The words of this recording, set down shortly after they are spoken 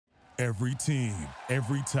Every team,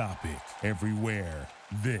 every topic, everywhere.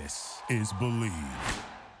 This is Believe.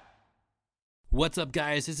 What's up,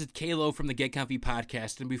 guys? This is Kalo from the Get Comfy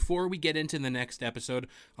podcast, and before we get into the next episode,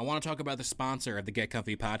 I want to talk about the sponsor of the Get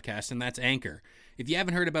Comfy podcast, and that's Anchor. If you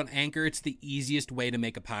haven't heard about Anchor, it's the easiest way to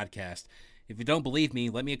make a podcast. If you don't believe me,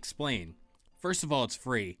 let me explain. First of all, it's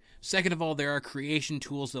free. Second of all, there are creation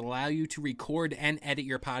tools that allow you to record and edit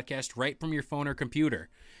your podcast right from your phone or computer.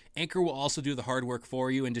 Anchor will also do the hard work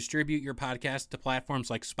for you and distribute your podcast to platforms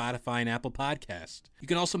like Spotify and Apple Podcasts. You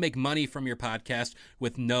can also make money from your podcast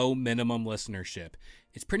with no minimum listenership.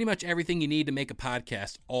 It's pretty much everything you need to make a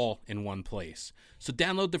podcast all in one place. So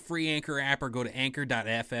download the free Anchor app or go to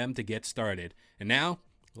anchor.fm to get started. And now,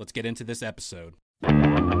 let's get into this episode. 3,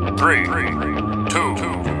 2,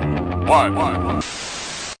 1.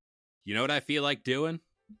 You know what I feel like doing?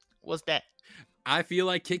 What's that? I feel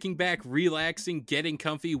like kicking back, relaxing, getting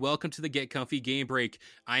comfy. Welcome to the Get Comfy Game Break.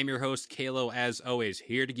 I'm your host, Kalo, as always,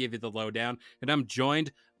 here to give you the lowdown, and I'm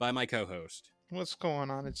joined by my co-host. What's going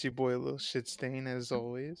on? It's your boy, Lil Shitstain, as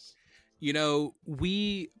always. You know,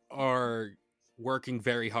 we are working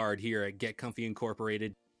very hard here at Get Comfy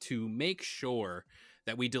Incorporated to make sure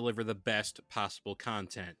that we deliver the best possible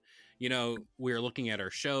content. You know, we're looking at our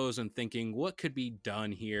shows and thinking, what could be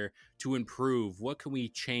done here to improve? What can we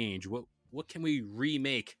change? What can we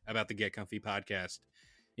remake about the Get Comfy podcast?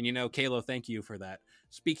 And, you know, Kalo, thank you for that.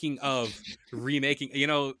 Speaking of remaking, you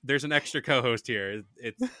know, there's an extra co-host here.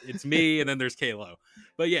 It's me, and then there's Kalo.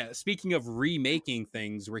 But yeah, speaking of remaking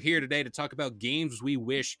things, we're here today to talk about games we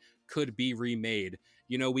wish could be remade.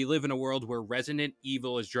 You know, we live in a world where Resident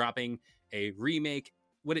Evil is dropping a remake,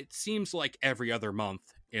 what it seems like every other month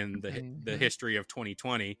in the history of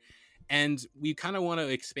 2020. And we kind of want to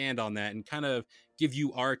expand on that and kind of give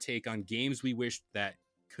you our take on games we wish that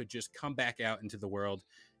could just come back out into the world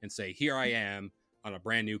and say, here I am on a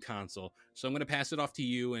brand new console. So I'm going to pass it off to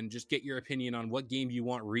you and just get your opinion on what game you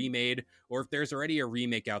want remade, or if there's already a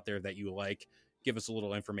remake out there that you like, give us a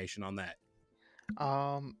little information on that.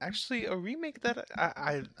 Actually, a remake that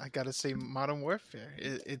I gotta say, Modern Warfare.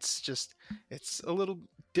 It's a little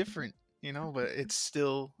different, you know, but it's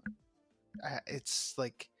still, it's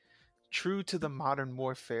like true to the Modern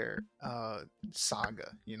Warfare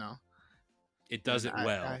saga, you know. It does it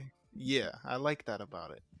well. I like that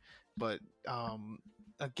about it. But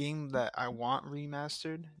a game that I want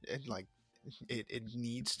remastered, it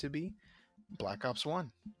needs to be Black Ops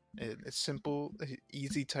 1. It's simple,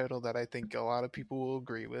 easy title that I think a lot of people will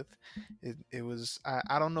agree with. It was,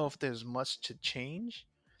 I don't know if there's much to change.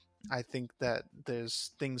 I think that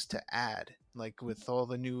there's things to add, like with all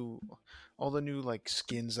the new like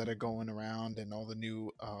skins that are going around and all the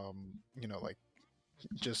new you know, like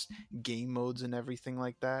just game modes and everything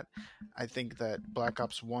like that. I think that Black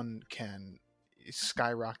Ops 1 can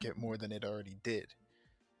skyrocket more than it already did.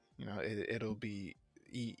 You know, it'll be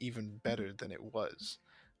even better than it was.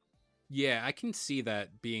 Yeah, I can see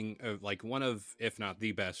that being like one of, if not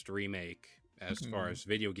the best remake as far as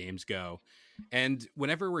video games go. And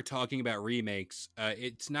whenever we're talking about remakes,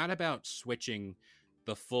 it's not about switching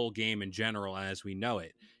the full game in general as we know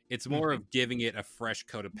it. It's more of giving it a fresh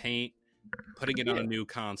coat of paint, putting it on a new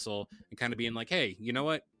console, and kind of being like, hey, you know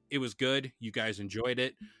what? It was good. You guys enjoyed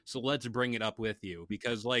it. So let's bring it up with you.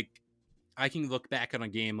 Because, like, I can look back on a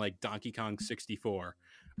game like Donkey Kong 64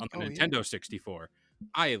 on the Nintendo 64.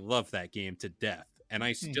 I love that game to death, and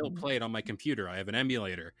I still play it on my computer. I have an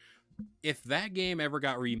emulator. If that game ever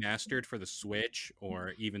got remastered for the Switch,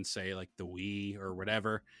 or even say like the Wii or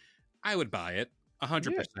whatever, I would buy it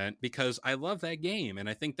 100% because I love that game. And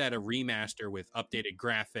I think that a remaster with updated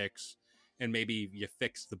graphics and maybe you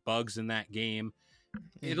fix the bugs in that game,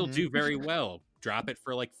 it'll do very well. Drop it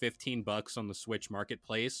for like $15 on the Switch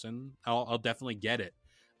marketplace, and I'll definitely get it.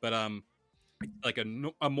 But like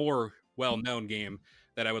a more well-known game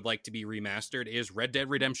that I would like to be remastered is Red Dead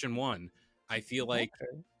Redemption 1. I feel like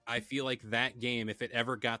that game, if it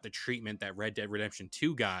ever got the treatment that Red Dead Redemption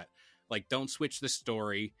 2 got, like, don't switch the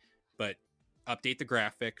story, but update the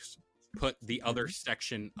graphics, put the other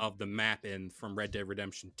section of the map in from Red Dead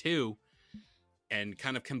Redemption 2, and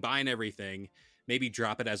kind of combine everything. Maybe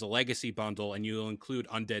drop it as a legacy bundle, and you'll include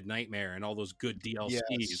Undead Nightmare and all those good DLCs.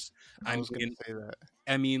 Yes, I was going to say that.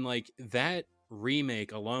 I mean, like, that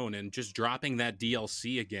remake alone and just dropping that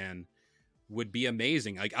DLC again would be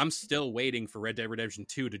amazing. Like, I'm still waiting for Red Dead Redemption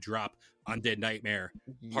 2 to drop Undead Nightmare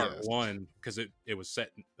Part 1, because it was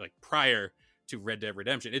set like prior to Red Dead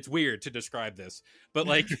Redemption. It's weird to describe this, but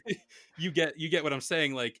like you get what I'm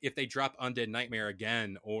saying. Like, if they drop Undead Nightmare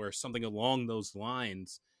again or something along those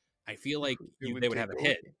lines, I feel like they would have a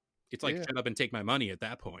hit. It's like, shut up and take my money at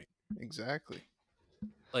that point. Exactly.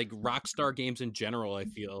 like Rockstar games in general, I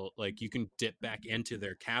feel like you can dip back into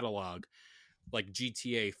their catalog, like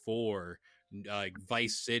GTA 4, like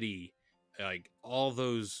Vice City, like all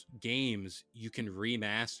those games you can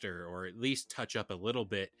remaster or at least touch up a little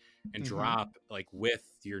bit and Mm-hmm. drop like with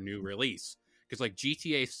your new release. Because like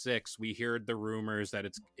GTA 6, we heard the rumors that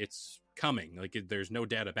it's coming. Like there's no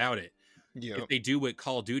doubt about it. If Yep. they do what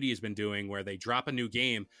Call of Duty has been doing, where they drop a new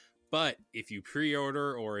game, but if you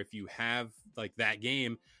pre-order or if you have like that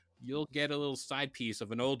game, you'll get a little side piece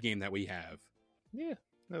of an old game that we have. Yeah.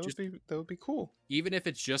 Just That would be cool. even if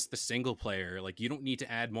it's just the single player, like you don't need to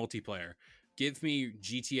add multiplayer. Give me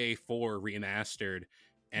GTA 4 remastered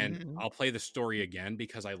and Mm-hmm. I'll play the story again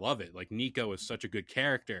because I love it. Like Nico is such a good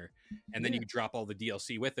character. And then Yeah. you drop all the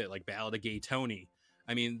DLC with it, like Ballad of Gay Tony.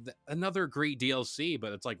 I mean, another great DLC,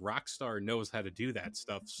 but it's like Rockstar knows how to do that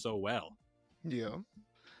stuff so well. Yeah.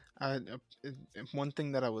 One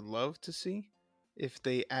thing that I would love to see if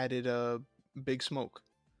they added a Big Smoke.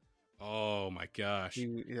 Oh my gosh.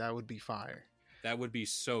 That would be fire. That would be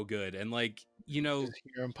so good. And like, Just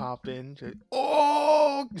hear him pop in.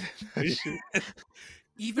 Oh,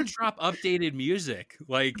 even drop updated music.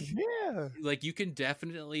 Yeah. Like you can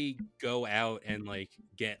definitely go out and like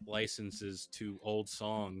get licenses to old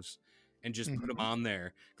songs and just put them Mhm. on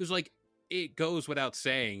there, because like it goes without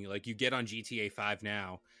saying, like you get on GTA 5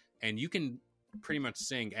 now and you can pretty much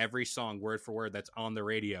sing every song word for word that's on the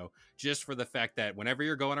radio, just for the fact that whenever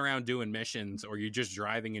you're going around doing missions or you're just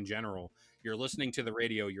driving in general, you're listening to the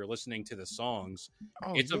radio, you're listening to the songs.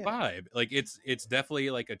 Oh It's a yeah. vibe. Like it's definitely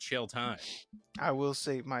like a chill time. I will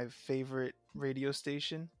say my favorite radio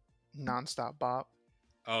station, Nonstop Bop.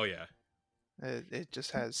 Oh yeah. It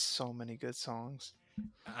just has so many good songs.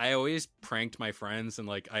 I always pranked my friends, and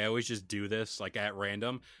like I always just do this like at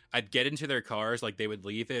random. I'd get into their cars, like they would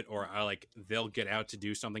leave it, or they'll get out to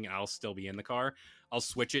do something and I'll still be in the car. I'll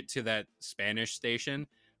switch it to that Spanish station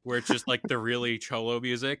where it's just like the really cholo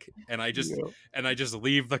music, and I just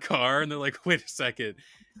leave the car and they're like, wait a second,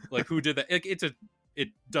 like who did that? Like it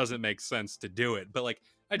doesn't make sense to do it, but like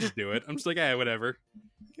I just do it. I'm just like, whatever.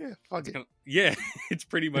 Yeah, fuck it. Yeah, it's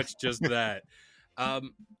pretty much just that.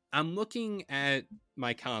 I'm looking at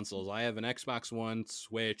my consoles. I have an Xbox One,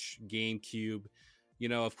 Switch, GameCube. You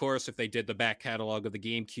know, of course, if they did the back catalog of the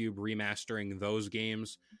GameCube, remastering those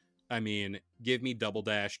games, I mean, give me Double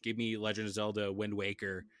Dash, give me Legend of Zelda Wind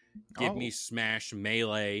Waker, give me Smash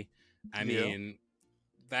Melee. I mean,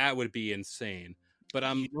 that would be insane. But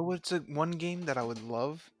You know what's one game that I would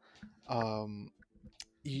love?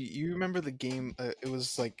 You remember the game? It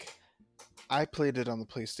was like I played it on the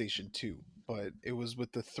PlayStation 2, but it was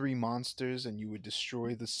with the three monsters and you would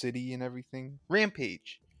destroy the city and everything.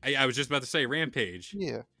 Rampage. I was just about to say Rampage.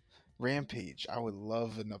 Yeah. Rampage. I would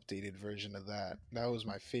love an updated version of that. That was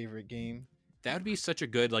my favorite game. That would be such a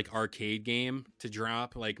good like arcade game to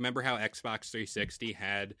drop. Like, remember how Xbox 360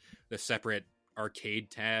 had the separate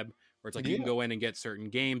arcade tab where it's like you can go in and get certain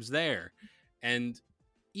games there. And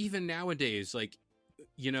even nowadays, like,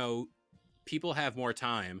 you know, people have more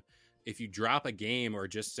time. If you drop a game or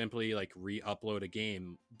just simply like re-upload a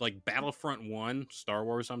game, like Battlefront 1, Star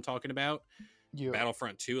Wars I'm talking about,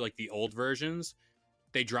 Battlefront 2, like the old versions,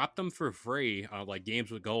 they dropped them for free on like Games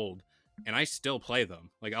with Gold, and I still play them.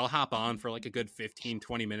 Like I'll hop on for like a good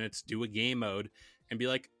 15-20 minutes, do a game mode, and be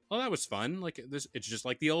like, oh, that was fun. Like this, it's just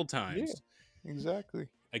like the old times. Yeah, exactly.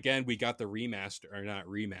 Again, we got the remaster, or not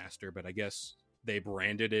remaster, but I guess they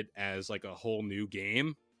branded it as like a whole new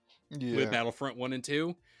game with Battlefront 1 and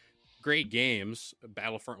 2. Great games.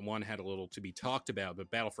 Battlefront 1 had a little to be talked about, but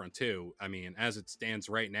Battlefront 2, I mean, as it stands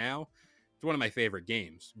right now, it's one of my favorite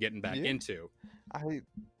games getting back into.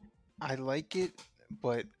 I like it,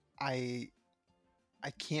 but I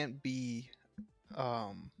can't be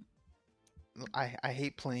I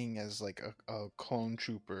hate playing as like a clone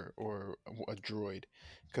trooper or a droid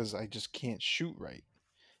because I just can't shoot right.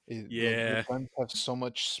 The guns have so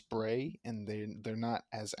much spray and they're not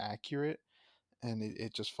as accurate, and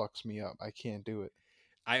it just fucks me up. I can't do it.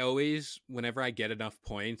 I always, whenever I get enough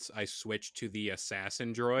points, I switch to the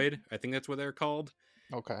assassin droid. I think that's what they're called.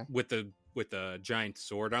 Okay. With the giant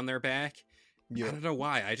sword on their back. I don't know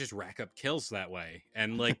why. I just rack up kills that way.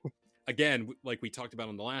 And like again, like we talked about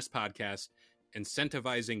on the last podcast,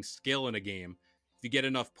 incentivizing skill in a game. If you get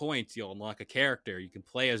enough points, you'll unlock a character. You can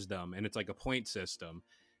play as them, and it's like a point system.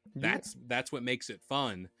 That's what makes it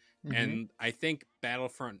fun. Mm-hmm. And I think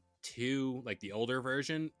Battlefront 2, like the older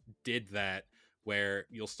version, did that, where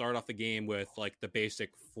you'll start off the game with like the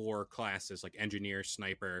basic 4 classes, like engineer,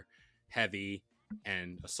 sniper, heavy,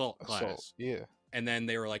 and assault class. And then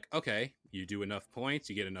they were like, okay, you do enough points,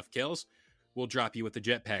 you get enough kills, we'll drop you with the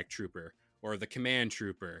jetpack trooper. or the command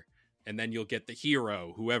trooper, and then you'll get the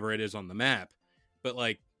hero, whoever it is on the map. But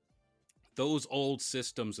like those old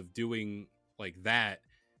systems of doing like that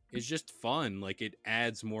is just fun. Like it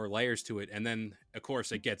adds more layers to it. And then of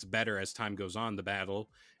course it gets better as time goes on, the battle.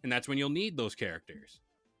 And that's when you'll need those characters.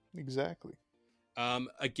 Exactly.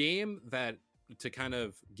 A game that, to kind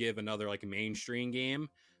of give another like mainstream game,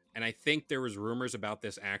 and I think there was rumors about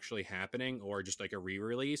this actually happening or just like a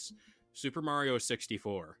re-release, Super Mario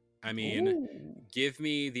 64. I mean, Ooh. give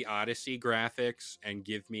me the Odyssey graphics and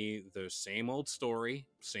give me the same old story,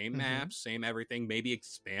 same maps, same everything, maybe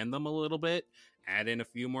expand them a little bit, add in a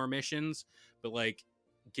few more missions, but like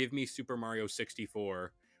give me Super Mario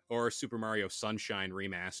 64 or Super Mario Sunshine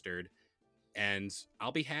remastered and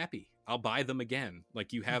I'll be happy. I'll buy them again.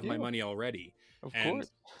 Like you have my money already. Of And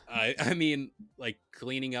course. I mean, like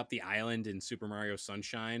cleaning up the island in Super Mario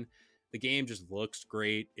Sunshine, the game just looks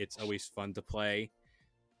great. It's always fun to play.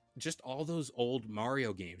 Just all those old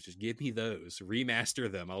Mario games, just give me those,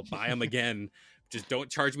 remaster them. I'll buy them again. Just don't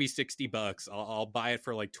charge me $60. I'll buy it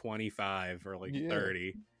for like 25 or like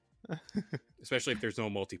 30, especially if there's no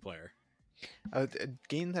multiplayer. A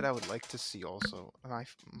game that I would like to see also.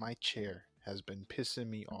 My chair has been pissing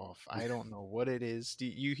me off. I don't know what it is. Do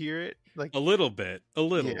you hear it? Like A little.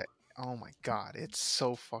 Yeah. Oh my god, it's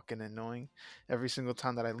so fucking annoying. Every single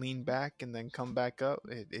time that I lean back and then come back up,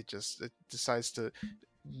 it decides to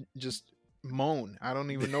just moan. I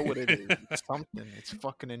don't even know what it is. It's something. It's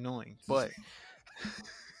fucking annoying. But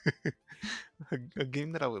a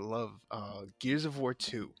game that I would love, Gears of War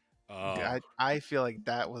 2. I feel like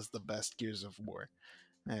that was the best Gears of War.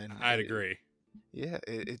 And I'd agree. Yeah,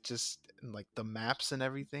 it just like the maps and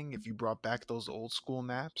everything. If you brought back those old school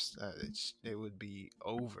maps, it would be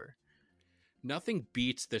over. Nothing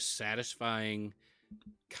beats the satisfying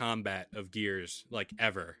combat of Gears like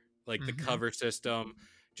ever. Like the cover system,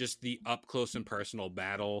 just the up close and personal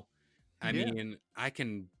battle. I mean, I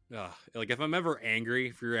can like if I'm ever angry,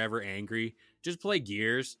 if you're ever angry, just play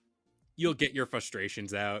Gears. You'll get your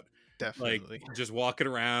frustrations out. Definitely. Like just walking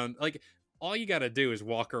around, like all you got to do is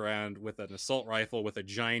walk around with an assault rifle with a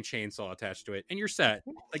giant chainsaw attached to it, and you're set.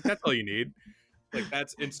 Like that's all you need. Like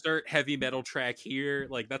that's insert heavy metal track here.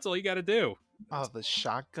 Like that's all you got to do. Oh, the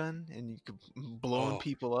shotgun, and you could blowing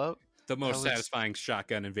people up. The most satisfying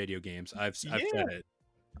shotgun in video games. I've said it.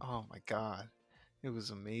 Oh my god, it was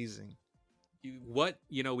amazing.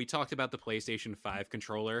 We talked about the PlayStation 5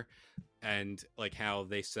 controller and like how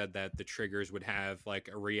they said that the triggers would have like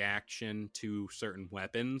a reaction to certain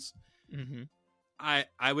weapons.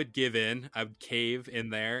 I would give in. I would cave in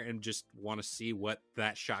there and just want to see what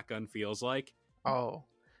that shotgun feels like. Oh,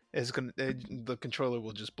 the controller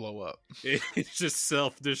will just blow up. It's just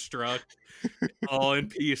self-destruct, all in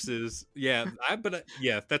pieces. Yeah, but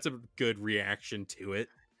that's a good reaction to it.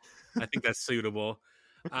 I think that's suitable.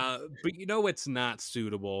 But you know what's not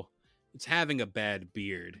suitable? It's having a bad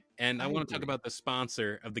beard. And I want to talk about the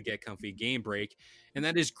sponsor of the Get Comfy Game Break, and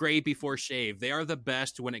that is Gray Before Shave. They are the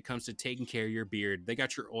best when it comes to taking care of your beard. They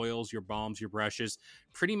got your oils, your balms, your brushes,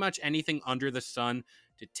 pretty much anything under the sun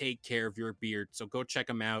to take care of your beard. So go check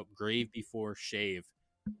them out, Gray Before Shave.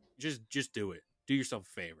 Just do it. Do yourself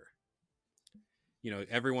a favor. You know,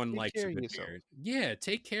 everyone likes a good beard. Yeah,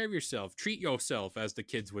 take care of yourself. Treat yourself, as the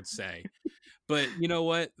kids would say. But you know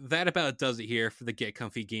what? That about does it here for the Get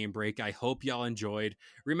Comfy Game Break. I hope y'all enjoyed.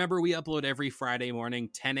 Remember, we upload every Friday morning,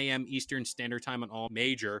 10 a.m. Eastern Standard Time on all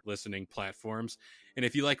major listening platforms. And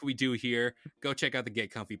if you like what we do here, go check out the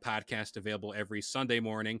Get Comfy podcast, available every Sunday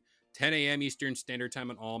morning, 10 a.m. Eastern Standard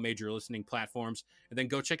Time on all major listening platforms. And then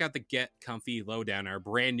go check out the Get Comfy Lowdown, our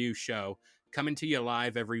brand new show, coming to you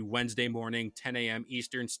live every Wednesday morning, 10 a.m.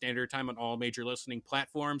 Eastern Standard Time on all major listening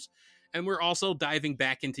platforms. And we're also diving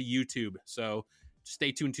back into YouTube. So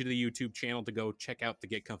stay tuned to the YouTube channel to go check out the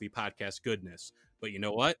Get Comfy podcast goodness. But you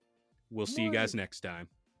know what? We'll see you guys next time.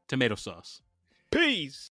 Tomato sauce.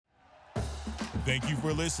 Peace. Thank you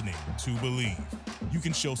for listening to Believe. You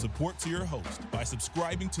can show support to your host by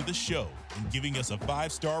subscribing to the show and giving us a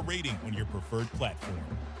 5-star rating on your preferred platform.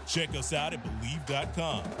 Check us out at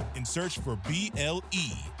Believe.com and search for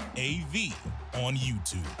BLEAV on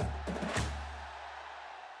YouTube.